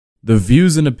The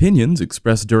views and opinions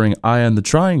expressed during Eye on the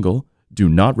Triangle do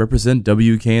not represent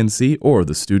WKNC or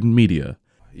the student media.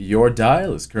 Your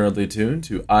dial is currently tuned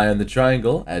to Eye on the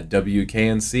Triangle at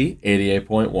WKNC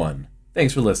 88.1.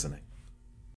 Thanks for listening.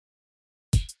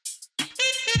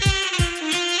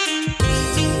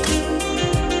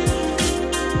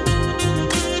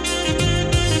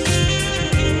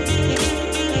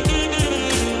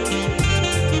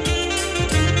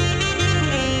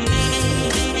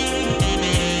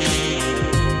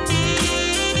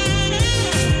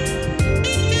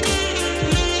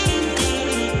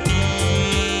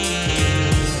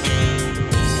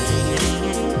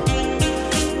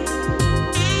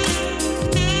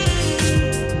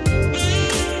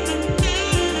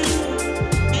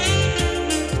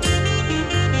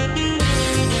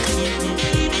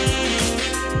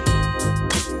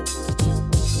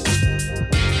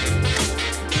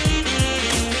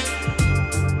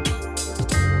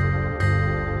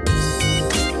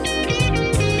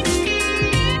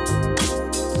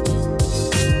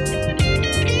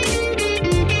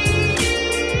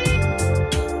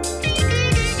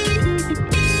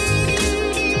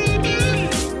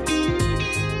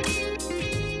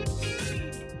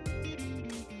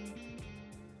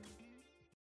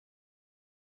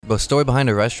 The story behind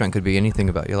a restaurant could be anything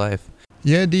about your life.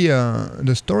 Yeah,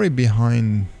 the story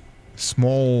behind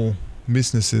small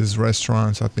businesses,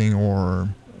 restaurants, I think, or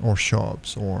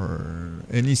shops, or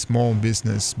any small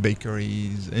business,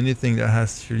 bakeries, anything that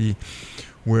has really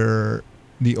where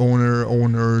the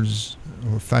owners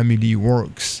or family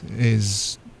works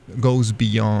goes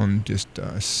beyond just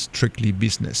strictly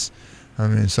business. I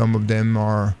mean, some of them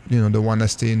are, the one that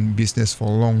stay in business for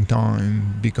a long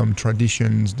time, become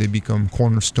traditions, they become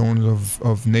cornerstones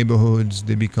of neighborhoods,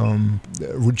 they become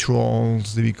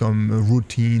rituals, they become a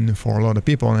routine for a lot of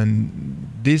people.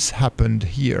 And this happened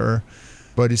here,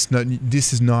 but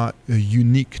this is not a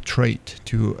unique trait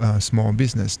to a small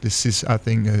business. This is, I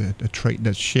think, a trait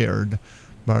that's shared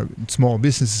by small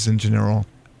businesses in general.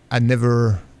 I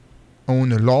never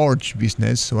own a large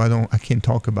business, so I can't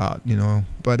talk about,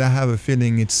 but I have a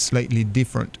feeling it's slightly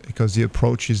different because the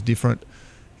approach is different.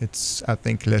 It's, I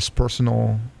think, less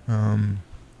personal. And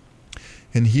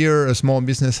here a small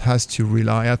business has to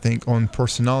rely, I think, on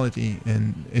personality,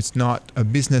 and it's not a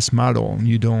business model.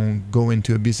 You don't go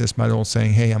into a business model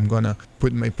saying, hey, I'm going to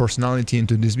put my personality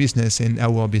into this business and I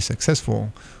will be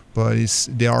successful. But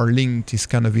they are linked. It's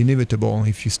kind of inevitable.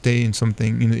 If you stay in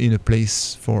something in a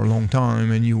place for a long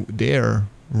time and you there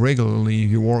regularly,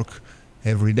 you work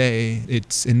every day,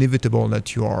 it's inevitable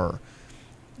that your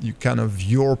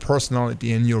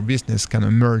personality and your business kind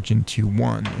of merge into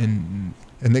one. And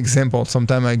an example,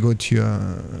 sometimes I go to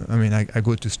I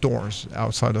go to stores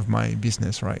outside of my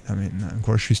business, right? I mean, a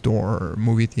grocery store,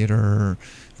 movie theater,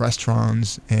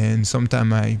 restaurants, and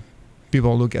sometimes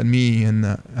people look at me and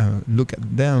look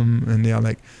at them, and they are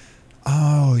like,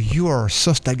 "Oh, you are a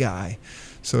Sosta guy."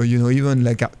 So even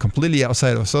like completely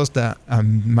outside of Sosta,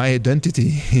 my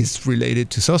identity is related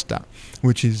to Sosta,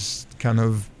 which is kind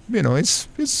of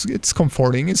it's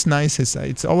comforting, it's nice,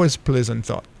 it's always pleasant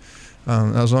thought,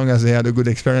 as long as they had a good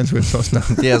experience with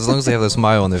Sosta. Yeah, as long as they have a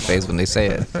smile on their face when they say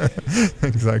it.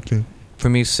 Exactly. For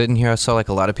me, sitting here, I saw like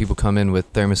a lot of people come in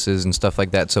with thermoses and stuff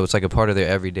like that, so it's like a part of their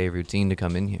everyday routine to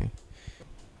come in here.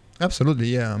 Absolutely,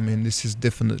 yeah. I mean, this is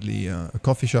definitely a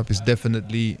coffee shop is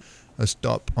definitely a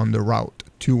stop on the route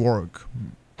to work,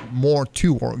 more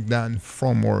to work than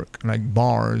from work, like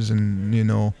bars, and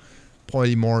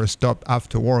probably more a stop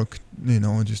after work,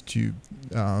 just to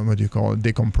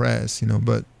decompress,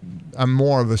 But I'm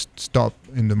more of a stop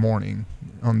in the morning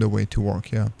on the way to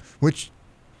work, yeah, which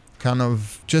kind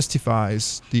of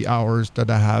justifies the hours that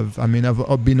I have. I mean,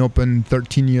 I've been open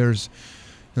 13 years.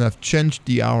 And I've changed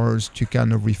the hours to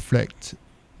kind of reflect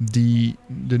the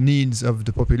needs of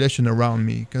the population around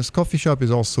me. Because coffee shop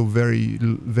is also very,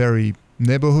 very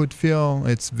neighborhood feel.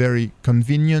 It's very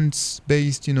convenience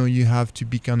based. You have to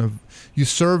be you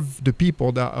serve the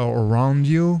people that are around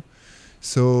you.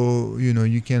 So,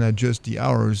 you can adjust the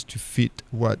hours to fit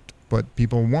what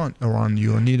people want around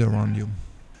you or need around you.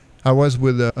 I was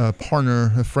with a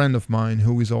partner, a friend of mine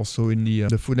who is also in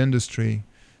the food industry.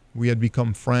 We had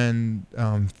become friends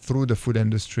through the food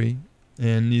industry,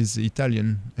 and he's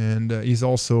Italian, and he's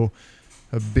also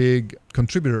a big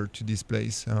contributor to this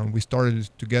place. We started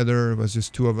together. It was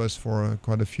just two of us for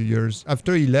quite a few years.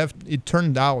 After he left, it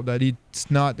turned out that it's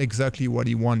not exactly what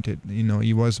he wanted.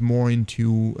 He was more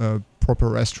into a proper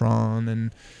restaurant,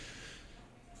 and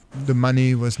the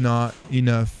money was not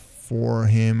enough for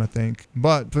him, I think.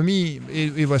 But for me,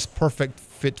 it was perfect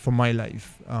fit for my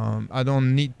life. I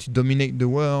don't need to dominate the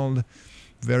world.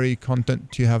 very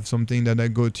content to have something that I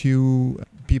go to.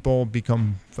 People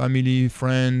become family,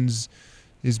 friends.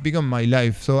 It's become my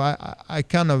life. So I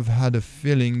kind of had a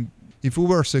feeling if we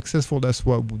were successful, that's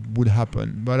what would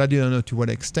happen. But I didn't know to what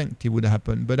extent it would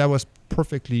happen. But I was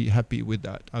perfectly happy with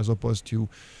that, as opposed to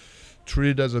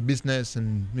treat it as a business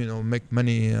and make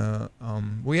money.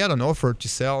 We had an offer to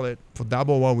sell it for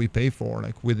double what we pay for.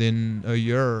 Like within a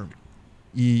year,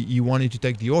 he wanted to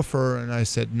take the offer, and I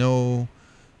said no.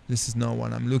 This is not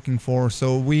what I'm looking for.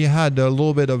 So we had a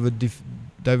little bit of a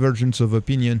divergence of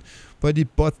opinion. But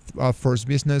it bought our first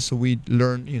business, so we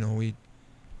learned. We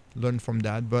learned from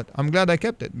that. But I'm glad I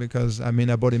kept it because I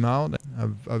bought him out.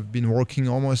 I've been working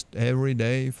almost every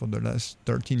day for the last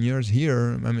 13 years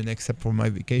here. Except for my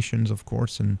vacations, of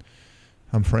course, and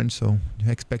I'm French, so you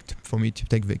expect for me to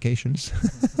take vacations.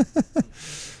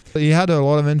 He had a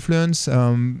lot of influence.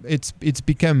 It's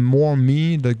become more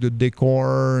me, like the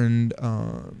decor and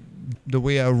the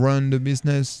way I run the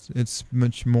business. It's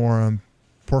much more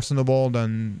personable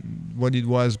than what it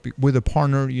was with a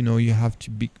partner. You have to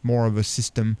be more of a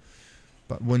system,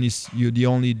 but when you're the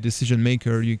only decision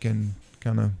maker, you can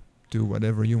kind of do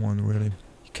whatever you want, really.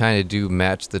 You kind of do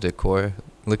match the decor.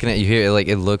 Looking at you here, like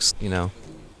it looks,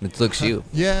 it looks you.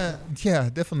 Yeah,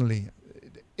 definitely.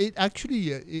 It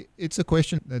actually, it's a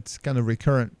question that's kind of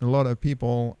recurrent. A lot of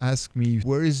people ask me,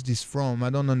 where is this from? I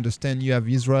don't understand. You have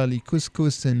Israeli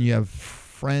couscous and you have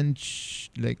French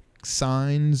like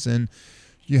signs, and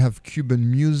you have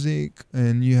Cuban music,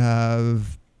 and you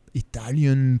have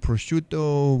Italian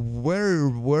prosciutto.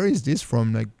 Where is this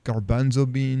from? Like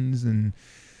garbanzo beans? And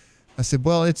I said,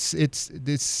 well, it's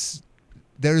this.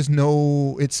 There is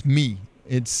no. It's me.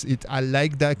 I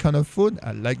like that kind of food.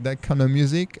 I like that kind of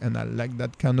music, and I like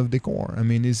that kind of decor.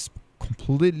 It's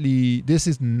completely. This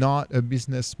is not a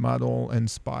business model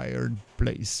inspired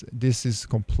place. This is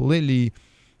completely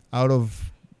out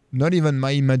of. Not even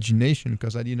my imagination,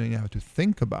 because I didn't even have to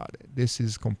think about it. This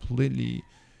is completely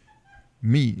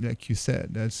me, like you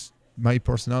said. That's my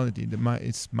personality.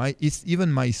 It's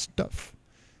even my stuff.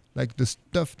 Like the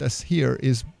stuff that's here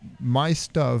is my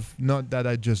stuff. Not that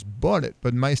I just bought it,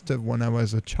 but my stuff when I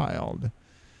was a child.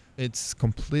 It's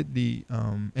completely,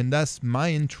 and that's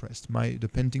my interest. The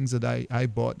paintings that I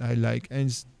bought, I like, and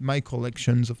it's my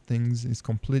collections of things is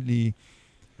completely.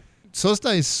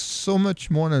 Sosta is so much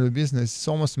more than a business. It's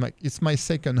almost it's my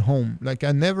second home. Like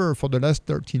I never, for the last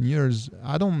 13 years,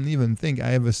 I don't even think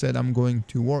I ever said I'm going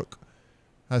to work.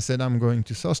 I said I'm going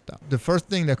to Sosta. The first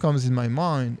thing that comes in my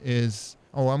mind is,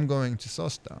 I'm going to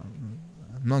Sosta.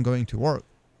 I'm not going to work.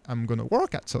 I'm going to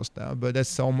work at Sosta, but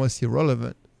that's almost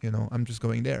irrelevant. I'm just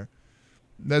going there.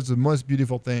 That's the most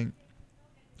beautiful thing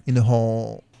in the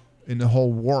whole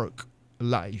work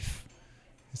life.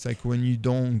 It's like when you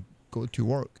don't go to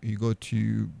work, you go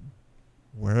to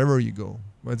wherever you go,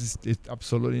 but it's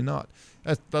absolutely not.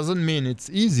 That doesn't mean it's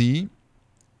easy,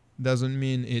 doesn't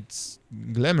mean it's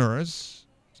glamorous,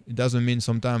 it doesn't mean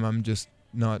sometimes I'm just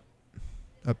not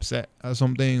upset at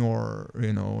something or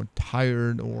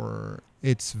tired, or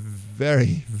it's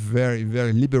very, very,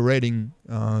 very liberating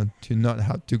to not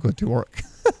have to go to work.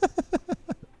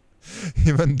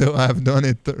 Even though I've done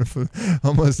it for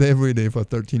almost every day for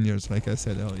 13 years, like I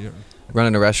said earlier.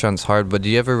 Running a restaurant's hard, but do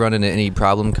you ever run into any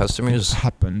problem customers? It's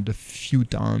happened a few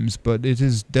times, but it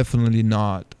is definitely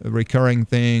not a recurring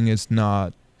thing. It's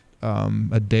not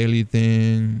a daily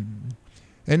thing.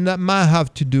 And that might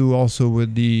have to do also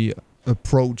with the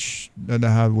approach that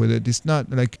I have with it. It's not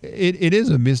like it is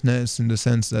a business in the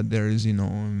sense that there is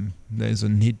there's a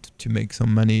need to make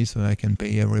some money so I can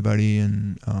pay everybody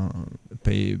and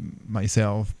pay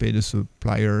myself, pay the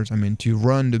suppliers. To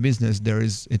run the business,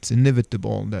 it's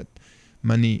inevitable that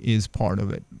money is part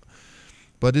of it.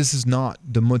 But this is not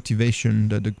the motivation,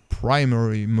 the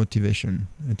primary motivation.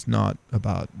 It's not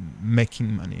about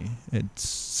making money. It's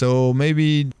so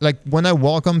maybe like when I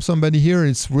welcome somebody here,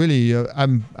 it's really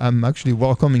I'm actually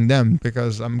welcoming them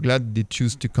because I'm glad they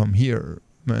choose to come here.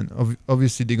 Man,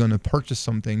 obviously they're gonna purchase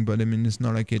something, but it's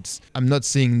not like I'm not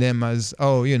seeing them as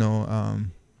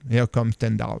here comes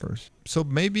 $10. So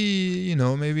maybe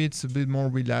maybe it's a bit more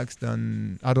relaxed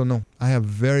than I don't know. I have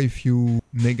very few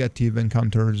negative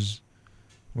encounters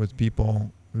with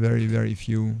people, very, very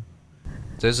few.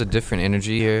 There's a different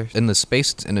energy here. In the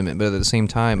space, it's intimate, but at the same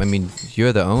time,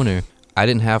 you're the owner. I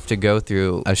didn't have to go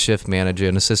through a shift manager,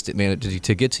 an assistant manager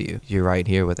to get to you. You're right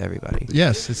here with everybody.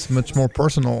 Yes, it's much more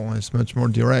personal. It's much more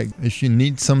direct. If you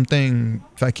need something,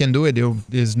 if I can do it,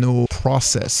 there's no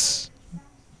process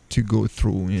to go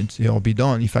through. It'll be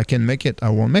done. If I can make it, I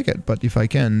won't make it. But if I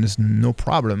can, there's no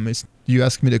problem. You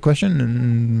ask me the question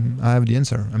and I have the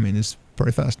answer. It's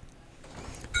pretty fast.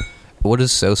 What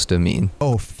does sosta mean?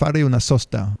 Oh, fare una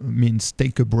sosta means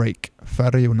take a break.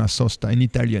 Fare una sosta in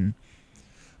Italian.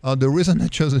 The reason I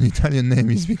chose an Italian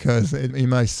name is because it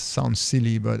might sound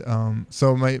silly, but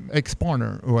so my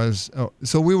ex-partner was,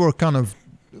 so we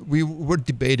were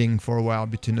debating for a while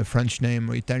between a French name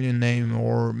or Italian name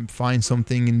or find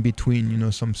something in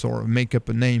between, some sort of make up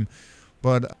a name.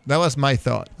 But that was my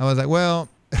thought. I was like, well,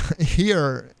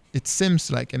 here it seems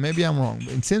like, and maybe I'm wrong,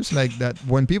 but it seems like that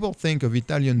when people think of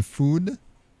Italian food,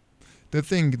 they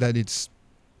think that it's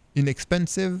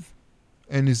inexpensive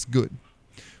and it's good.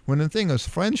 When they think of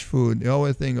French food, they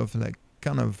always think of like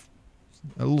kind of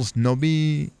a little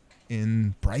snobby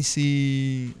and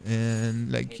pricey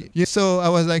and like, yeah. So I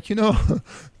was like,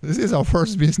 this is our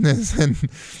first business, and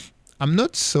I'm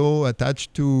not so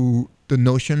attached to the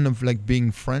notion of like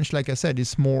being French. Like I said,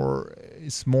 it's more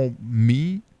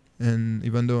me. And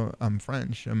even though I'm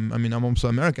French, I'm also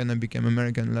American. I became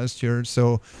American last year,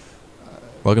 so.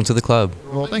 Welcome to the club.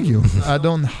 Well, thank you. I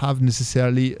don't have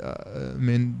necessarily,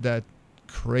 that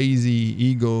crazy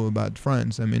ego about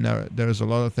France. There's a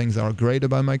lot of things that are great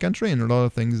about my country and a lot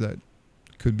of things that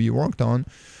could be worked on.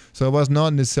 So I was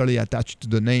not necessarily attached to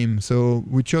the name. So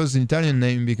we chose an Italian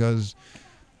name because,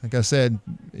 like I said,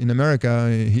 in America,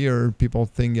 here, people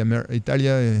think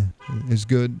Italia is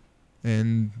good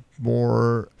and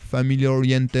more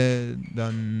family-oriented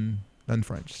than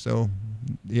French. So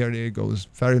here it goes.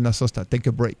 Fare una sosta, take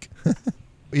a break.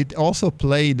 It also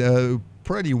played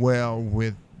pretty well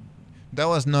with, that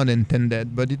was not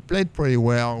intended, but it played pretty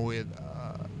well with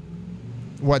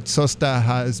what sosta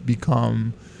has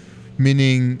become.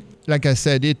 Meaning, like I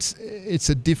said, it's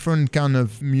a different kind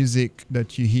of music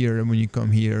that you hear when you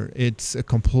come here. It's a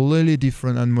completely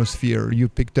different atmosphere. You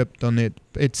picked up on it.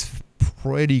 It's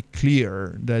pretty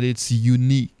clear that it's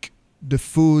unique. The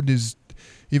food is,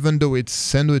 even though it's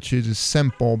sandwiches, is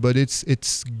simple, but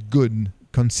it's good,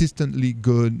 consistently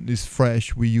good. It's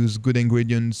fresh. We use good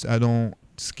ingredients. I don't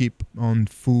skip on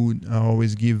food. I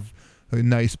always give a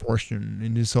nice portion,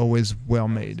 and it's always well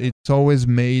made. It's always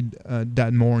made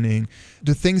that morning.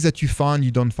 The things that you find,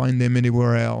 you don't find them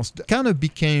anywhere else. It kind of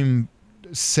became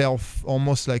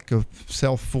almost like a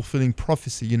self-fulfilling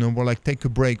prophecy, more like take a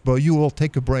break. But you will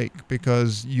take a break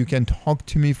because you can talk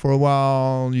to me for a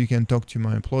while, you can talk to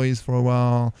my employees for a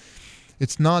while.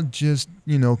 It's not just,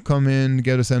 come in,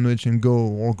 get a sandwich and go,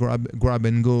 or grab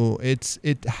and go.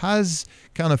 It has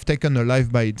kind of taken a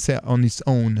life by itself on its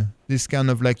own. This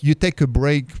kind of like, you take a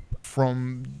break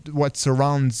from what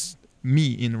surrounds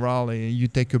me in Raleigh. You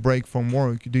take a break from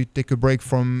work. You take a break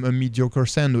from a mediocre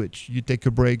sandwich. You take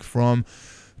a break from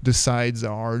the sides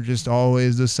are just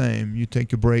always the same. You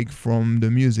take a break from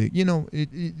the music.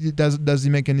 Does it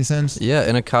make any sense? Yeah,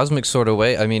 in a cosmic sort of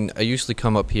way. I usually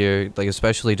come up here, like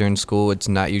especially during school, it's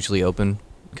not usually open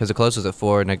because it closes at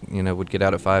 4 and I would get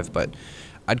out at 5. But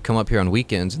I'd come up here on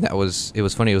weekends, and it was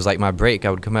funny. It was like my break.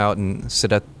 I would come out and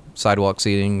sit at sidewalk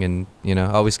seating, and I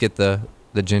always get the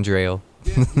ginger ale.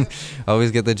 I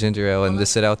always get the ginger ale and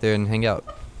just sit out there and hang out.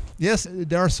 Yes,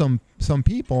 there are some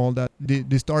people that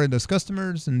they started as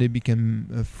customers and they became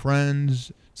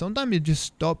friends. Sometimes they just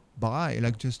stop by,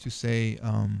 like just to say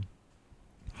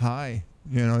hi,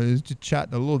 just to chat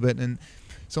a little bit. And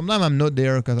sometimes I'm not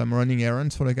there because I'm running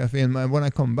errands for the cafe. And when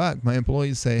I come back, my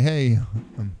employees say, "Hey,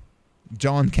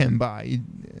 John came by."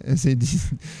 I said,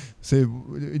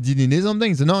 "Did he need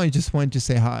something?" So no, he just wanted to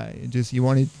say hi. He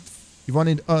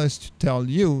wanted us to tell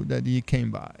you that he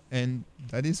came by, and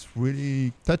that is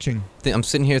really touching. I'm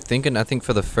sitting here thinking, I think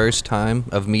for the first time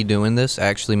of me doing this, I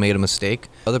actually made a mistake.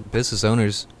 Other business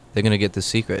owners, they're going to get the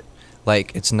secret.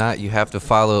 Like, it's not, you have to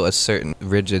follow a certain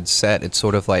rigid set. It's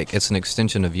sort of like, it's an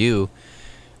extension of you.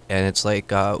 And it's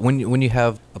like, when you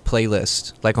have a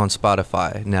playlist, like on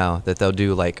Spotify now, that they'll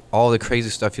do like all the crazy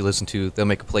stuff you listen to, they'll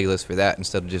make a playlist for that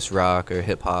instead of just rock or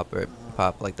hip hop or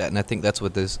pop like that. And I think that's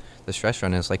what this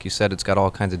restaurant is. Like you said, it's got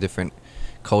all kinds of different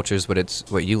cultures, but it's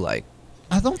what you like.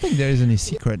 I don't think there is any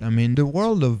secret. The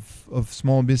world of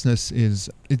small business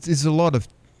it's a lot of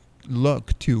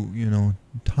luck too,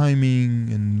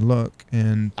 timing and luck.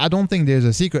 And I don't think there's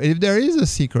a secret. If there is a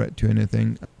secret to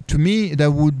anything, to me,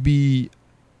 that would be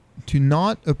to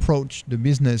not approach the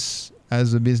business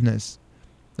as a business,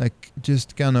 like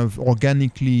just kind of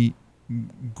organically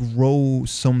grow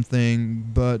something,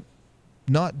 but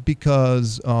not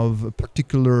because of a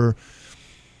particular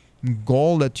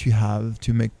goal that you have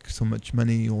to make so much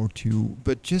money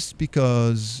but just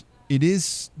because it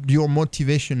is your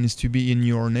motivation is to be in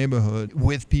your neighborhood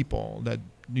with people that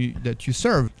you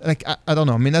serve. Like I don't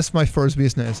know. I mean, that's my first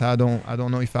business. I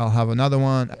don't know if I'll have another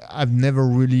one. I've never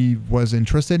really was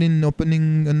interested in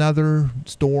opening another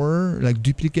store, like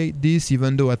duplicate this,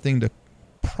 even though I think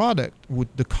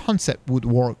the concept would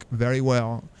work very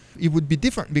well. It would be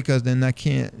different because then I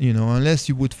can't, unless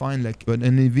you would find like an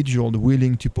individual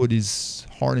willing to put his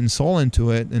heart and soul into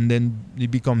it, and then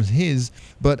it becomes his.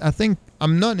 But I think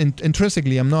I'm not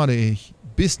intrinsically, I'm not a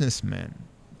businessman.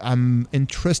 I'm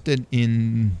interested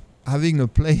in having a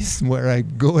place where I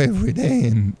go every day,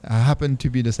 and I happen to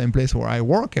be the same place where I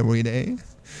work every day.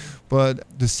 But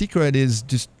the secret is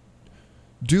just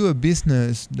do a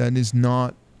business that is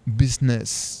not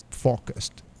business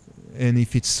focused. And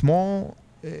if it's small,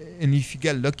 and if you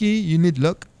get lucky, you need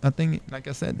luck, I think, like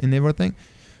I said, in everything,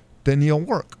 then you'll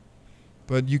work.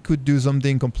 But you could do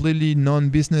something completely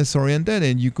non-business oriented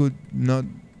and you could not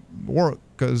work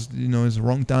because, it's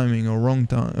wrong timing or wrong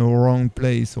time or wrong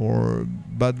place or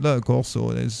bad luck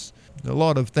also. There's a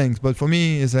lot of things. But for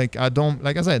me, it's like I don't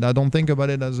think about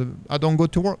it I don't go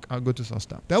to work. I go to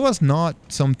stop. That was not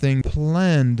something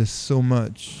planned so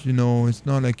much. It's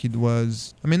not like it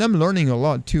was. I mean, I'm learning a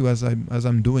lot too as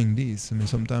I'm doing this. I mean,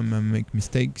 sometimes I make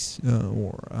mistakes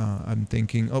or I'm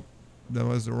thinking, that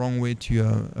was the wrong way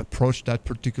to approach that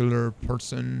particular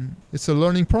person. It's a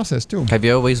learning process too. Have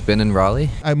you always been in Raleigh?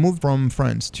 I moved from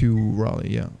France to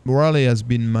Raleigh, yeah. Raleigh has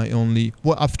been my only...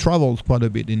 Well, I've traveled quite a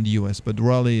bit in the US, but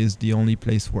Raleigh is the only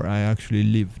place where I actually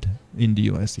lived in the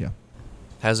US, yeah.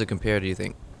 How does it compare, do you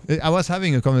think? I was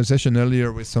having a conversation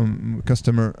earlier with some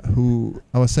customer who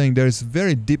I was saying there's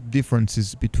very deep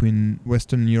differences between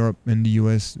Western Europe and the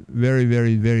US. Very,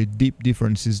 very, very deep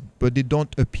differences, but they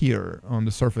don't appear on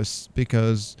the surface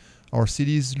because our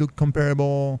cities look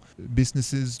comparable,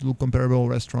 businesses look comparable,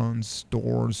 restaurants,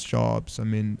 stores, shops,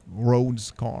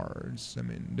 roads, cars.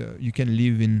 You can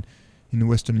live in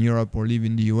Western Europe or live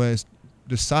in the US.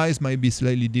 The size might be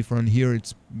slightly different. Here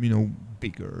it's,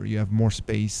 bigger. You have more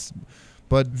space.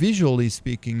 But visually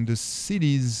speaking, the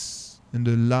cities and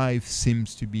the life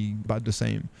seems to be about the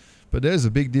same. But there's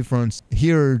a big difference.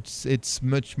 Here, it's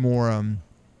much more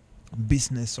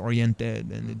business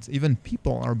oriented, and it's even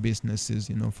people are businesses.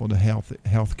 For the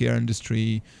healthcare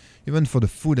industry, even for the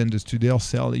food industry, they'll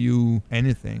sell you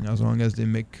anything as long as they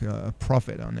make a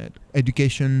profit on it.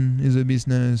 Education is a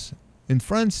business. In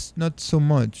France, not so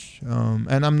much.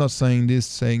 And I'm not saying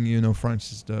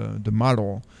France is the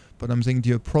model. But I'm saying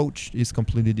the approach is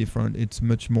completely different. It's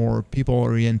much more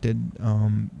people-oriented,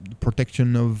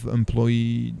 protection of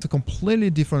employee. It's a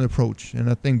completely different approach. And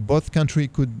I think both countries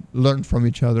could learn from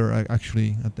each other,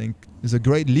 actually. I think there's a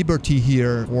great liberty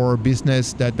here for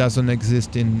business that doesn't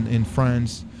exist in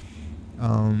France.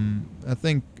 I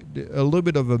think a little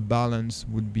bit of a balance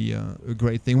would be a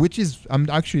great thing, which is I'm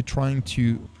actually trying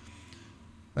to...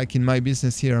 Like in my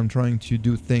business here, I'm trying to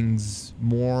do things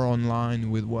more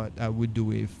online with what I would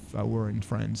do if I were in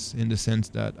France, in the sense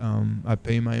that I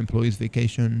pay my employees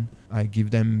vacation. I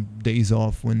give them days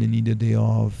off when they need a day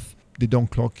off. They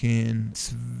don't clock in.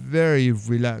 It's very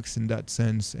relaxed in that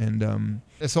sense. And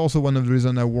it's also one of the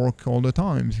reasons I work all the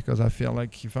time, because I feel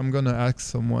like if I'm going to ask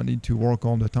somebody to work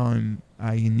all the time,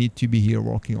 I need to be here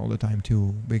working all the time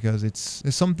too, because it's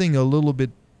something a little bit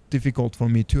difficult for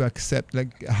me to accept,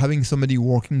 like having somebody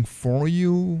working for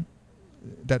you.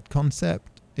 That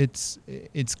concept, it's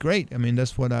great.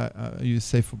 That's what I used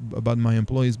to say about my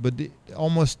employees, but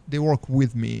they work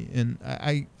with me, and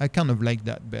I kind of like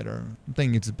that better. I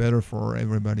think it's better for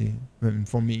everybody,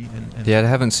 for me. And yeah, I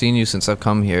haven't seen you since I've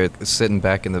come here, sitting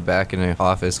back in your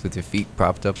office with your feet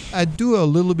propped up. I do a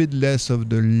little bit less of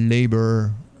the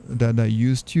labor that I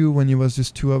used to when it was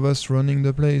just two of us running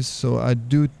the place, so I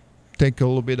do take a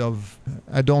little bit of...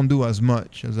 I don't do as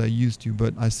much as I used to,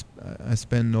 but I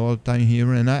spend all the time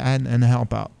here and I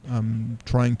help out. I'm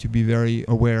trying to be very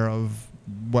aware of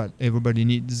what everybody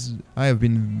needs. I have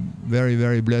been very,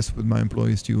 very blessed with my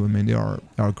employees too. They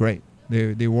are great.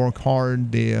 They work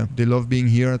hard. They love being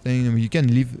here. I think you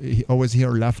can always hear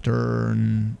laughter,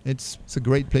 and it's a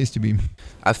great place to be.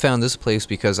 I found this place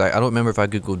because I don't remember if I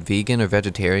googled vegan or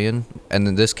vegetarian, and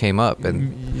then this came up,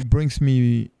 and it brings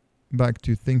me back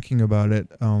to thinking about it.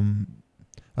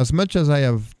 As much as I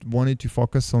have wanted to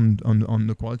focus on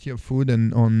the quality of food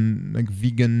and on like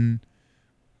vegan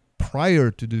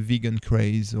prior to the vegan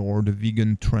craze or the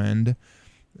vegan trend,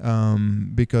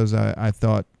 because I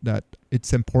thought that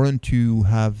it's important to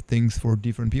have things for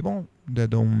different people that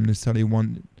don't necessarily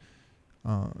want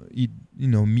eat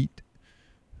meat.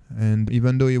 And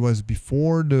even though it was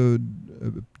before the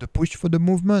push for the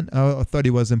movement, I thought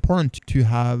it was important to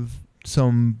have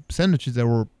some sandwiches that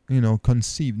were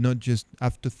conceived, not just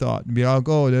afterthought. Be like,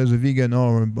 oh, there's a vegan,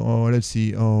 or let's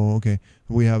see, oh, okay,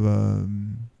 we have a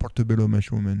portobello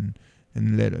mushroom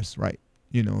and lettuce, right?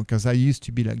 Because I used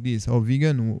to be like this. Oh,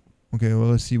 vegan, okay,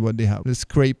 well, let's see what they have. Let's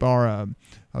scrape our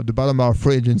the bottom of our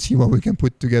fridge and see what we can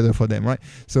put together for them, right?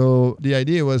 So the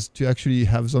idea was to actually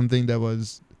have something that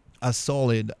was as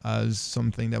solid as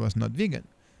something that was not vegan.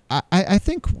 I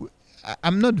think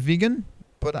I'm not vegan,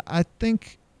 but I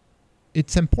think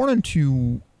it's important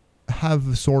to have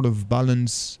a sort of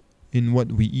balance in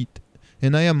what we eat.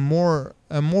 And I'm more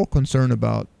concerned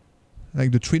about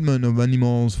like the treatment of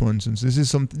animals, for instance.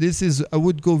 I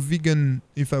would go vegan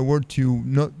if I were to,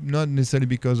 not necessarily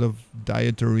because of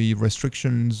dietary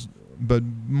restrictions, but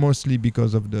mostly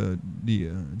because of the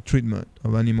treatment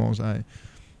of animals. I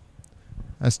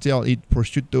still eat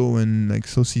prosciutto and like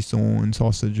saucisson and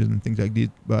sausages and things like this,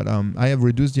 but I have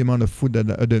reduced the amount of food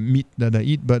the meat that I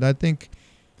eat. But I think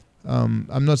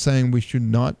I'm not saying we should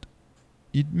not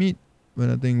eat meat, but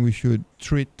I think we should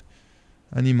treat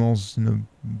animals in a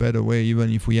better way,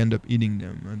 even if we end up eating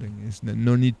them. I think it's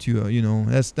no need to,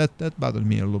 that bothered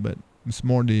me a little bit. It's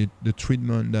more the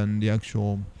treatment than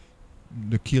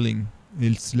the killing.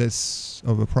 It's less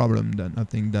of a problem than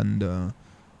the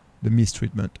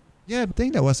mistreatment. Yeah, I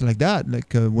think that was like that.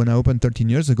 Like when I opened 13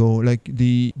 years ago, like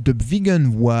the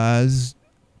vegan was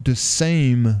the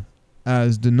same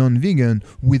as the non-vegan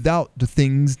without the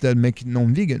things that make it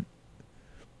non-vegan.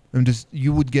 And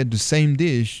you would get the same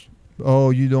dish. Oh,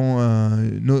 you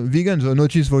don't no vegans or no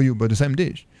cheese for you, but the same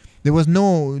dish. There was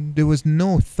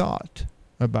no thought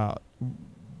about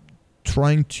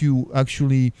trying to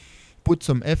actually put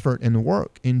some effort and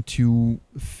work into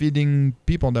feeding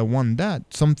people that want that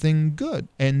something good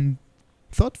and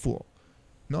thoughtful,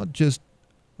 not just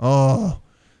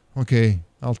okay,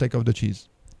 I'll take off the cheese.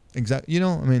 Exactly.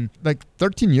 Like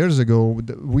 13 years ago,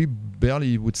 we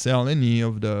barely would sell any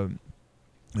of the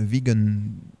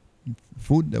vegan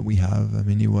food that we have.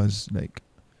 It was like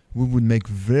we would make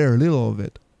very little of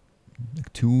it,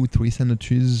 like 2-3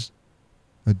 sandwiches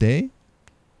a day,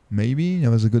 maybe.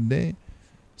 That was a good day.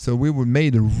 So we would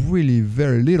made really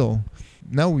very little.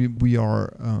 Now we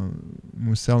are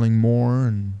we're selling more,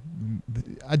 and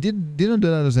I didn't do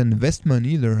that as an investment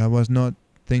either. I was not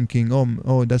thinking,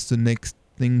 oh, that's the next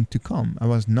thing to come. I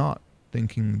was not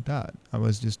thinking that.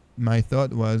 My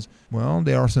thought was, well,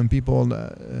 there are some people.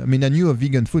 I knew of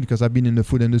vegan food because I've been in the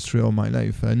food industry all my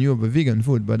life. I knew of a vegan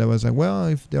food, but I was like, well,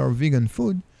 if there are vegan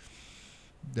food,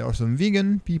 there are some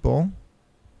vegan people,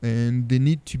 and they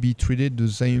need to be treated the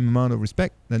same amount of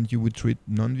respect that you would treat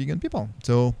non-vegan people.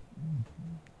 So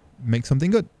make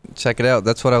something good. Check it out.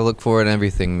 That's what I look for in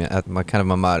everything. My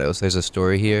motto. So there's a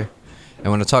story here. And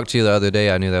when I talked to you the other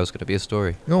day, I knew that was going to be a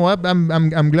story. No,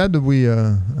 I'm glad that we.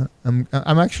 I'm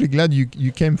actually glad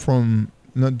you came from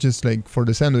not just like for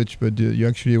the sandwich, but you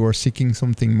actually were seeking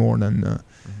something more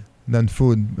than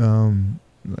food,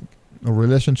 like a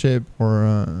relationship or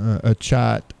a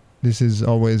chat. This is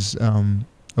always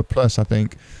a plus, I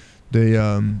think.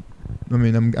 I'm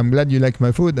glad you like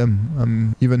my food.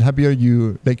 I'm even happier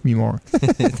you like me more.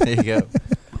 There you go.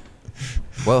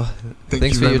 Well,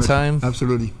 thanks for your time.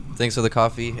 Absolutely. Thanks for the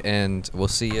coffee, and we'll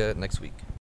see you next week.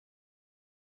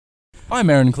 I'm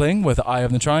Aaron Kling with Eye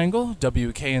of the Triangle,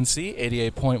 WKNC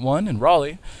 88.1 in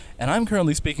Raleigh, and I'm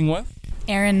currently speaking with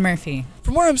Aaron Murphy.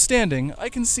 From where I'm standing, I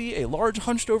can see a large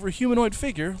hunched-over humanoid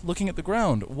figure looking at the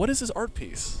ground. What is this art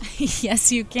piece?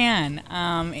 Yes, you can.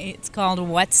 It's called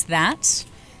What's That?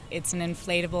 It's an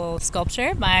inflatable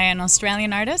sculpture by an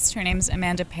Australian artist. Her name's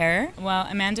Amanda Parer. Well,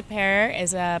 Amanda Parer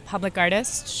is a public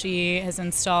artist. She has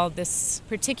installed this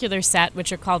particular set,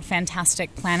 which are called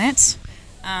Fantastic Planet,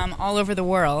 all over the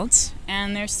world.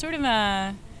 And there's sort of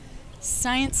a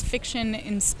science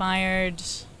fiction-inspired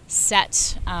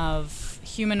set of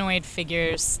humanoid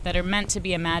figures that are meant to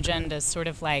be imagined as sort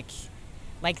of like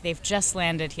they've just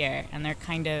landed here, and they're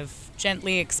kind of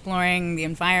gently exploring the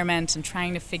environment and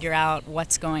trying to figure out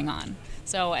what's going on.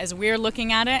 So as we're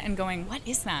looking at it and going, what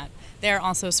is that? They're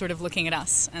also sort of looking at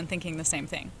us and thinking the same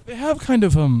thing. They have kind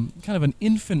of an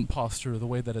infant posture, the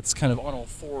way that it's kind of on all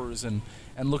fours and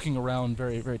looking around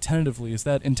very, very tentatively. Is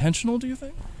that intentional, do you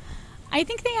think? I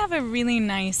think they have a really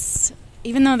nice,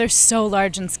 even though they're so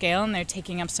large in scale and they're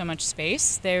taking up so much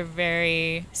space, they're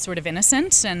very sort of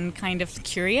innocent and kind of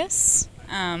curious.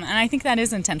 And I think that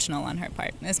is intentional on her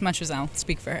part, as much as I'll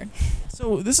speak for her.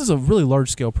 So this is a really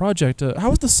large-scale project. How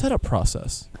was the setup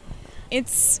process?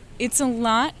 It's a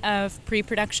lot of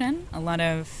pre-production, a lot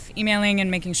of emailing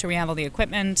and making sure we have all the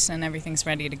equipment and everything's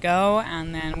ready to go.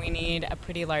 And then we need a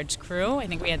pretty large crew. I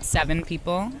think we had 7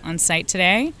 people on site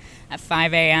today at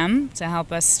 5 a.m. to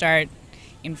help us start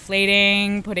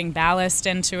inflating, putting ballast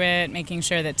into it, making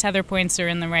sure that tether points are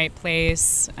in the right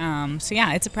place. So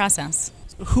yeah, it's a process.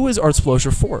 Who is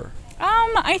Artsplosion for?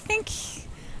 I think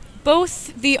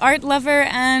both the art lover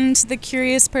and the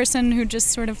curious person who just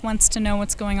sort of wants to know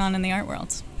what's going on in the art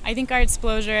world. I think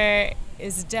Artsplosion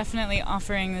is definitely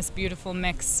offering this beautiful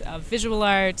mix of visual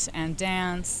art and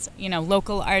dance,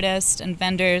 local artists and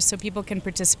vendors, so people can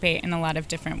participate in a lot of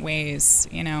different ways,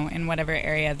 in whatever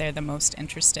area they're the most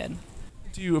interested.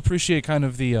 Do you appreciate kind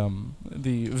of the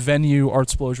venue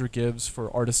Artsplosion gives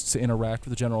for artists to interact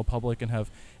with the general public and have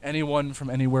anyone from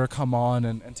anywhere come on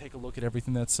and take a look at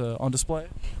everything that's on display?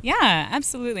 Yeah,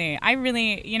 absolutely. I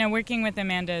really, working with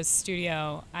Amanda's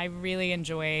studio, I really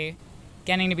enjoy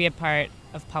getting to be a part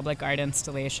of public art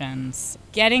installations,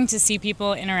 getting to see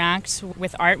people interact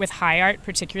with art, with high art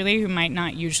particularly, who might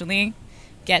not usually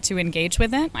get to engage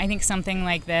with it. I think something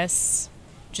like this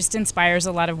just inspires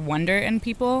a lot of wonder in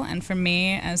people, and for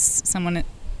me, as someone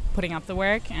putting up the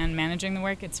work and managing the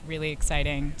work, it's really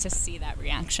exciting to see that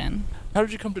reaction. How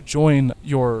did you come to join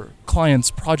your clients'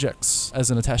 projects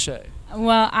as an attaché?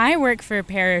 Well, I work for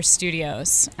Pear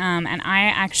Studios, and I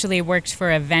actually worked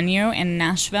for a venue in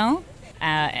Nashville,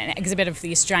 an exhibit of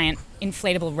these giant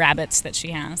inflatable rabbits that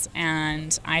she has,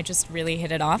 and I just really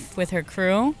hit it off with her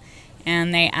crew.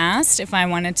 And they asked if I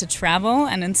wanted to travel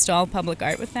and install public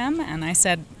art with them, and I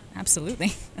said,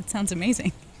 absolutely, that sounds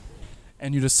amazing.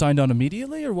 And you just signed on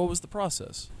immediately, or what was the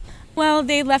process? Well,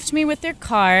 they left me with their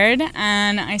card,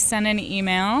 and I sent an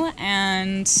email,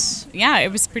 and yeah,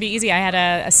 it was pretty easy. I had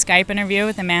a Skype interview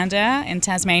with Amanda in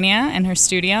Tasmania in her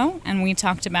studio, and we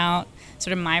talked about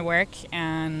sort of my work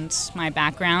and my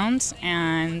background,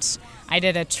 and I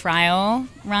did a trial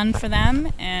run for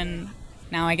them, and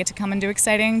now I get to come and do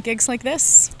exciting gigs like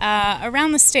this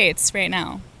around the States right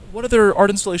now. What other art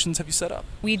installations have you set up?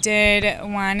 We did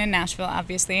one in Nashville,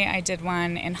 obviously. I did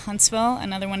one in Huntsville,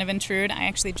 another one of Intrude. I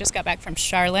actually just got back from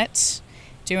Charlotte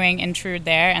doing Intrude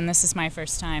there, and this is my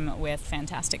first time with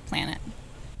Fantastic Planet.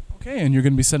 Okay, and you're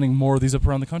going to be sending more of these up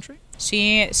around the country?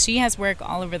 She has work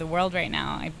all over the world right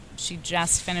now. She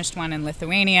just finished one in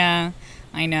Lithuania.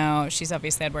 I know she's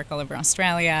obviously had work all over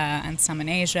Australia and some in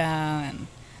Asia and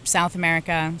South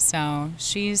America, so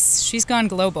she's gone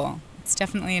global. It's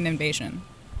definitely an invasion.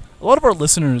 A lot of our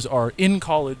listeners are in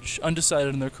college,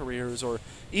 undecided in their careers, or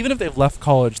even if they've left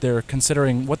college, they're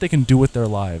considering what they can do with their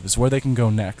lives, where they can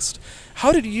go next.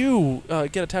 How did you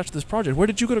get attached to this project? Where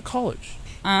did you go to college?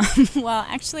 Well,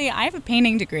 actually, I have a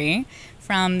painting degree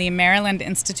from the Maryland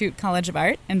Institute College of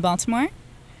Art in Baltimore,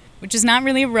 which is not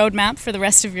really a roadmap for the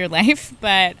rest of your life,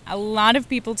 but a lot of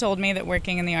people told me that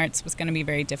working in the arts was going to be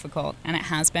very difficult, and it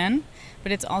has been,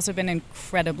 but it's also been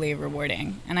incredibly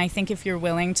rewarding. And I think if you're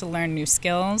willing to learn new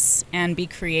skills and be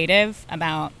creative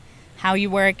about how you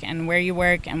work and where you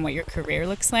work and what your career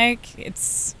looks like,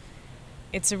 it's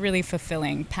a really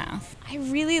fulfilling path. I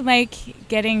really like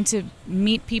getting to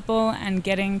meet people and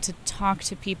getting to talk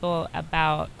to people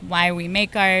about why we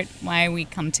make art, why we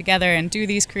come together and do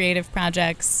these creative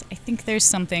projects. I think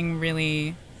there's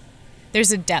a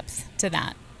depth to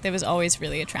that was always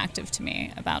really attractive to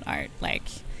me about art, like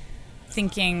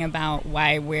thinking about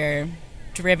why we're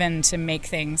driven to make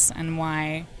things and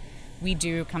why we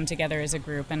do come together as a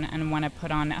group and want to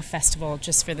put on a festival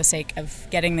just for the sake of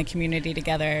getting the community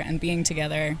together and being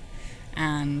together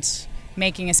and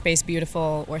making a space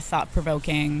beautiful or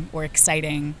thought-provoking or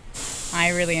exciting. I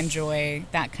really enjoy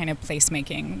that kind of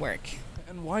placemaking work.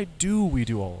 And why do we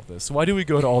do all of this? Why do we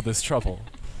go to all this trouble?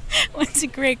 Well, it's a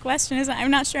great question.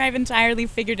 I'm not sure I've entirely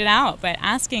figured it out, but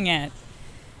asking it,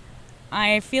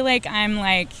 I feel like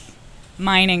I'm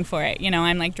mining for it.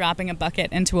 I'm like dropping a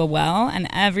bucket into a well, and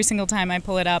every single time I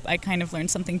pull it up, I kind of learn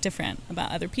something different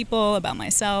about other people, about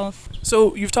myself.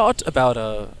 So you've talked about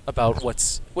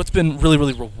what's been really,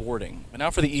 really rewarding. And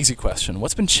now for the easy question.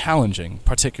 What's been challenging,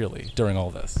 particularly during all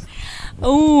this?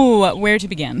 Oh, where to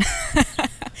begin?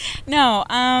 No,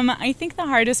 I think the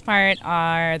hardest part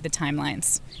are the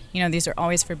timelines. These are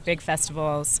always for big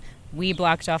festivals. We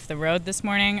blocked off the road this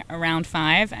morning around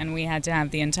 5, and we had to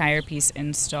have the entire piece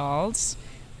installed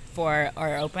for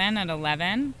our open at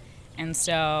 11. And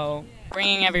so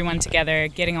bringing everyone together,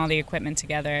 getting all the equipment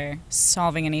together,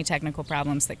 solving any technical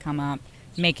problems that come up,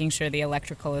 making sure the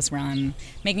electrical is run,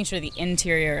 making sure the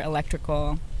interior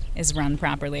electrical is run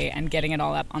properly, and getting it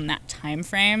all up on that time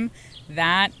frame,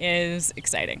 that is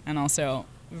exciting and also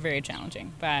very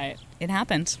challenging, but it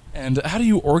happened. And how do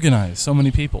you organize so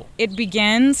many people? It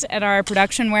begins at our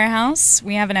production warehouse.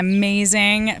 We have an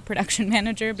amazing production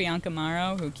manager, Bianca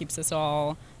Morrow, who keeps us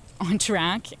all on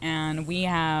track, and we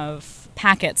have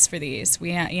packets for these.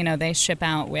 They ship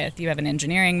out with, you have an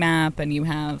engineering map, and you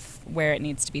have where it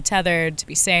needs to be tethered to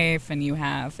be safe, and you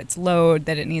have its load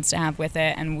that it needs to have with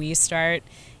it, and we start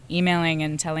emailing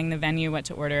and telling the venue what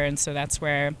to order. And so that's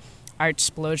where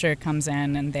Artsplosion comes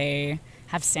in, and they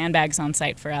have sandbags on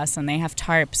site for us, and they have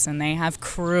tarps, and they have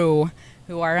crew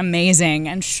who are amazing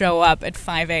and show up at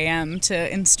 5 a.m.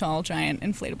 to install giant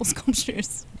inflatable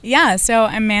sculptures. Yeah, so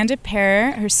Amanda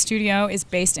Pear, her studio is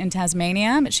based in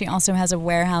Tasmania, but she also has a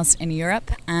warehouse in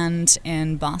Europe and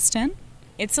in Boston.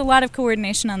 It's a lot of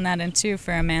coordination on that end too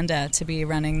for Amanda to be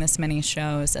running this many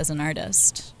shows as an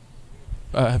artist.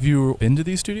 Have you been to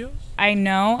these studios? I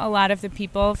know a lot of the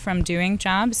people from doing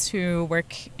jobs who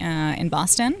work in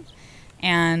Boston,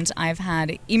 and I've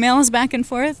had emails back and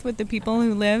forth with the people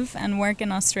who live and work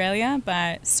in Australia,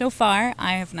 but so far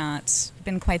I have not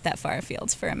been quite that far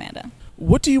afield for Amanda.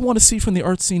 What do you want to see from the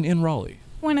art scene in Raleigh?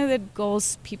 One of the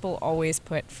goals people always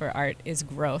put for art is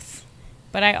growth,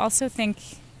 but I also think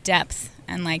depth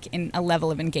and in a level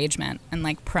of engagement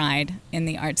and pride in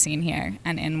the art scene here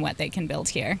and in what they can build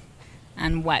here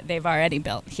and what they've already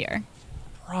built here.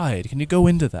 Pride, can you go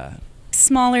into that?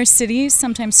 Smaller cities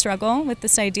sometimes struggle with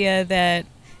this idea that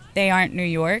they aren't New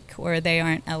York or they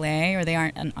aren't LA or they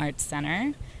aren't an art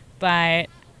center. But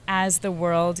as the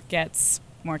world gets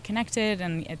more connected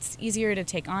and it's easier to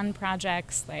take on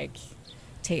projects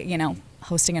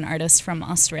hosting an artist from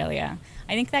Australia,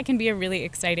 I think that can be a really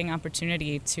exciting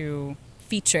opportunity to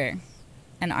feature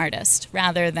an artist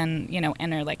rather than, enter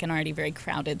an already very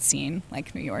crowded scene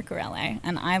like New York or LA.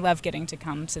 And I love getting to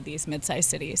come to these mid-sized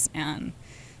cities and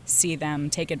see them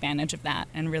take advantage of that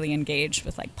and really engage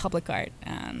with public art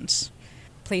and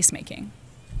placemaking.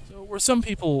 So where some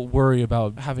people worry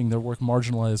about having their work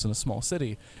marginalized in a small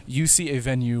city, you see a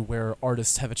venue where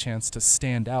artists have a chance to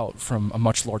stand out from a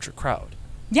much larger crowd.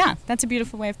 Yeah, that's a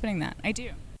beautiful way of putting that. I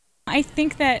do. I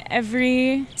think that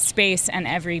every space and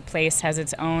every place has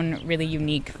its own really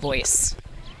unique voice.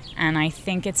 And I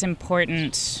think it's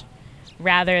important,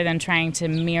 rather than trying to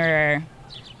mirror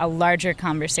a larger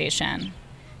conversation,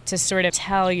 to sort of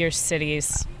tell your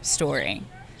city's story,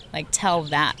 tell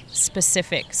that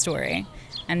specific story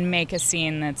and make a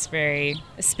scene that's very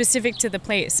specific to the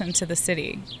place and to the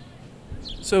city.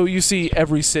 So you see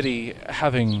every city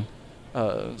having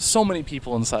so many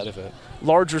people inside of it.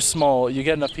 Large or small, you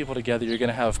get enough people together, you're going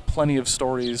to have plenty of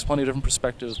stories, plenty of different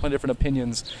perspectives, plenty of different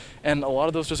opinions, and a lot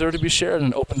of those deserve to be shared in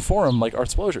an open forum like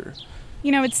Artsplosion.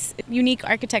 It's unique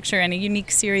architecture and a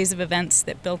unique series of events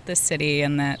that built this city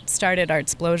and that started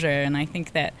Artsplosion, and I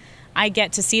think that I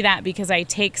get to see that because I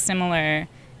take similar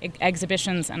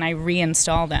exhibitions and I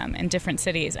reinstall them in different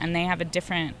cities, and they have a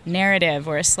different narrative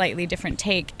or a slightly different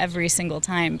take every single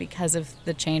time because of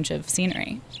the change of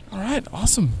scenery. All right,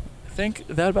 awesome. I think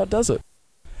that about does it.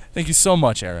 Thank you so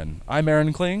much, Aaron. I'm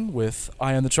Aaron Kling with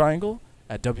Eye on the Triangle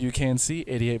at WKNC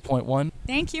 88.1.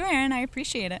 Thank you, Aaron. I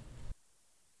appreciate it.